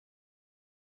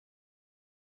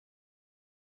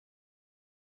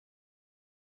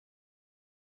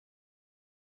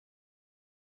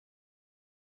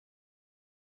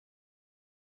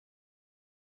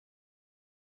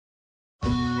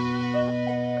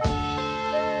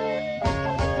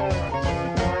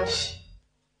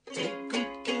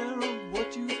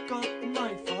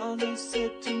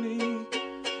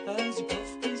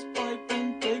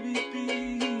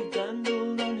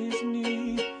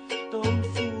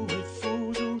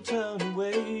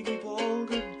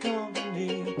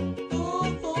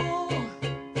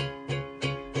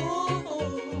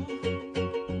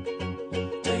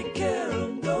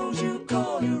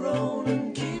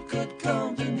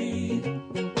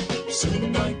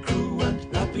Soon my crew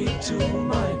went happy too,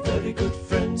 my very good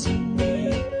friends and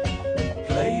me.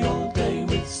 Play all day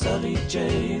with Sally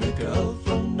J, the girl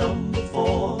from number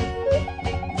 4.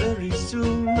 Very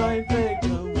soon I begged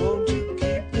her, won't you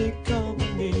keep me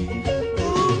company?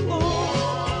 Ooh, ooh.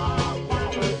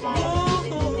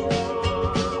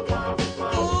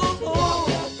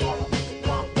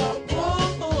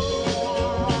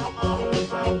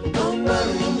 Come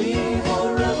marry me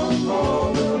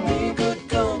forevermore, we'll be good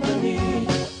company.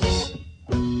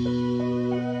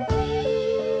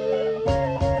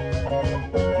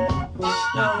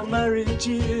 Now marriage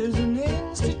is an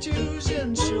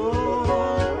institution,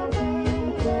 sure.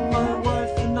 My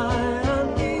wife and I are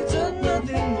needing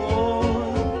nothing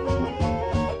more.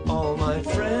 All my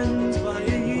friends by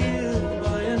a year,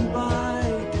 by and by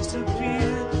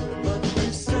disappear, but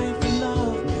we're safe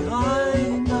enough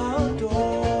behind our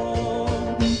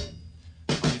door.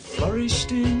 I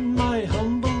flourished in my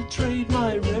humble trade,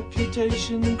 my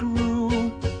reputation grew.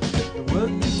 I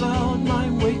worked about my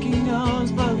waking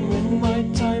hours, but when my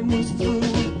time was through,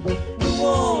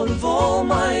 reward of all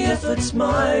my efforts,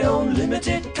 my own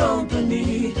limited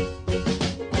company.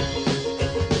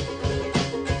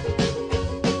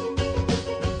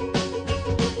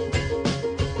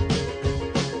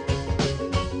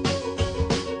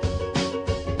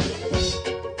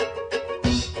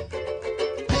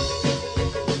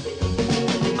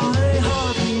 I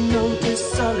hardly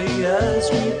noticed Sally as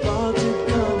we parted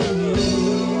company.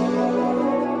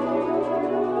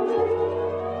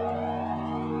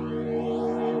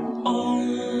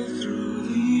 All through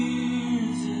the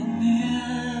years, in the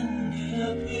end it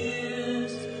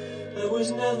appears there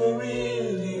was never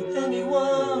really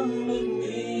anyone but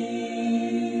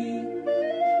me.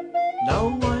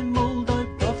 Now I'm old, I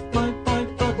puff my pipe,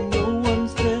 but no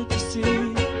one's there to see.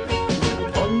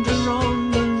 I ponder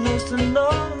on the lesson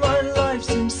of my life's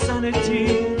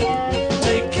insanity.